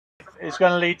is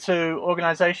going to lead to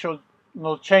organizational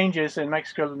changes in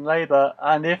Mexican labor,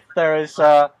 and if there is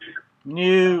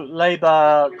new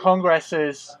labor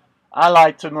congresses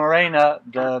allied to Morena,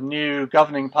 the new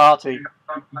governing party,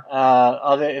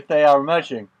 if they are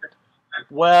emerging.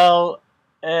 Well,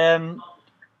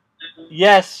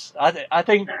 yes, I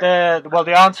think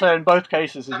the answer in both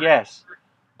cases is yes,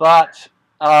 but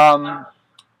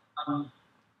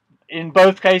in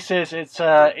both cases it's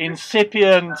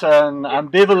incipient and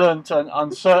ambivalent and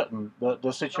uncertain,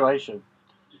 the situation.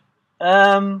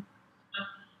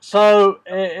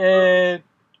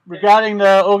 Regarding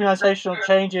the organizational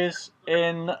changes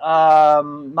in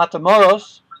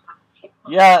Matamoros,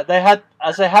 yeah, they had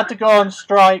to go on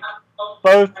strike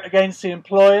both against the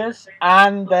employers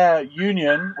and their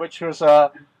union, which was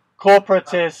a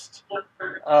corporatist,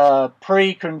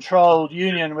 pre-controlled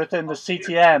union within the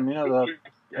CTM, you know,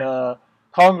 the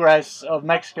Congress of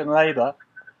Mexican Labor.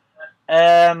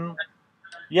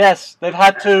 Yes, they've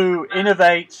had to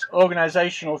innovate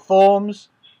organizational forms.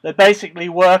 They basically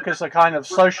work as a kind of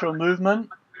social movement,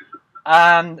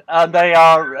 and they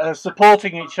are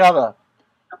supporting each other.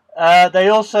 They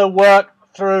also work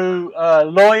through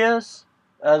lawyers.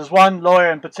 There's one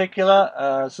lawyer in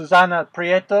particular, Susana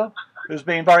Prieto, who's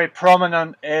been very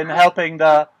prominent in helping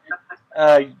the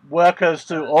workers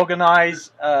to organize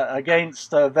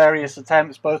against various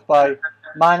attempts, both by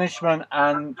management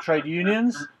and trade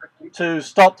unions, to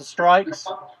stop the strikes.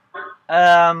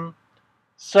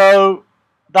 So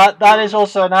that is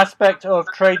also an aspect of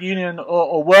trade union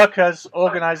or workers'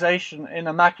 organization in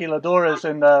the maquiladoras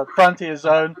in the frontier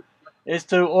zone, is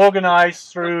to organize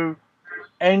through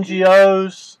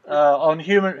NGOs on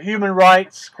human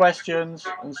rights questions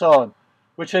and so on,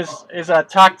 which is a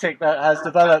tactic that has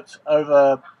developed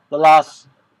over the last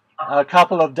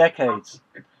couple of decades.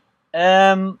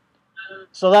 So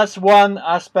that's one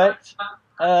aspect.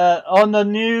 On the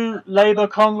new labor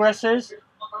congresses,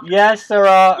 yes, there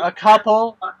are a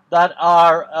couple that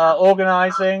are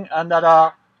organizing and that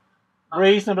are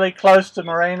reasonably close to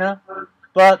Morena,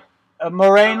 but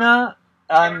Morena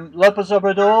and López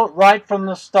Obrador, right from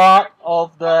the start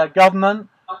of the government,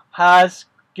 has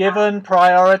given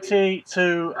priority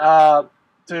to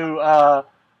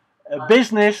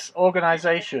business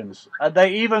organizations.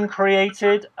 They even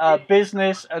created a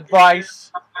business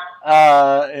advice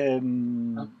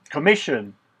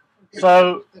commission.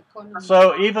 So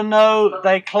even though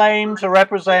they claim to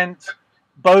represent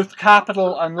both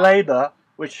capital and labor,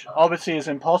 which obviously is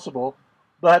impossible,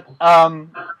 but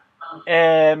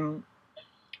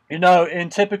you know, in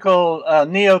typical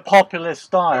neo-populist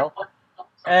style,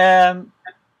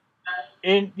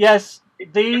 yes,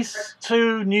 these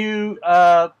two new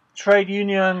trade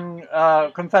union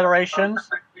confederations,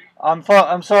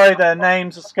 I'm sorry their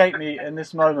names escape me in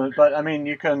this moment, but I mean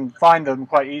you can find them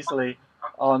quite easily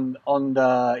on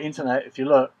the internet if you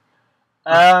look.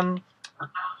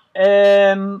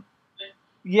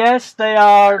 Yes, they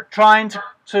are trying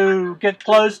to get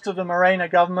close to the Morena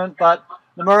government, but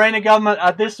the Morena government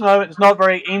at this moment is not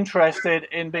very interested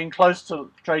in being close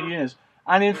to trade unions.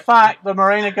 And in fact, the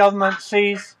Morena government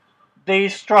sees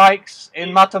these strikes in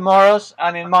Matamoros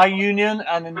and in my union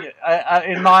and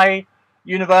in my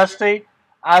university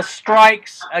as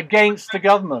strikes against the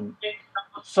government.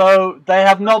 So they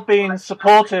have not been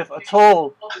supportive at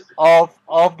all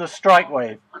of the strike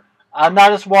wave. And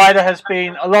that is why there has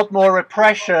been a lot more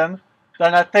repression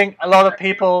than I think a lot of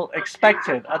people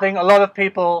expected. I think a lot of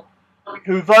people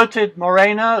who voted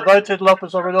Morena, voted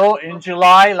López Obrador in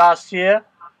July last year,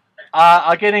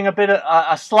 are getting a bit of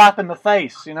a slap in the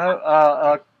face, you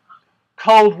know,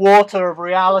 cold water of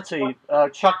reality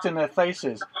chucked in their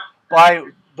faces by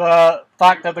the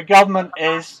fact that the government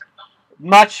is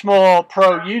much more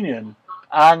pro-union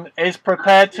and is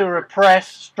prepared to repress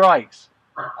strikes.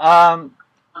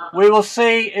 We will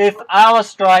see if our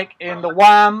strike in the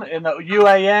WAM, in the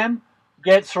UAM,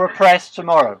 gets repressed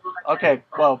tomorrow. Okay,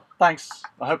 well, thanks.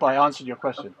 I hope I answered your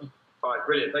question. All right,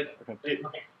 brilliant. Thank you. Okay.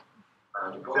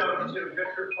 So, just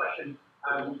a question.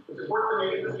 Is it worth to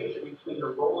make a distinction between the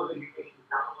role of education in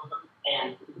capitalism and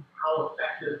how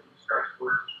effective the strikes were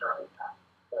to start with that?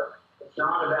 So it's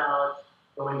not about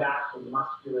going back to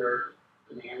muscular,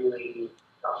 manly,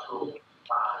 industrial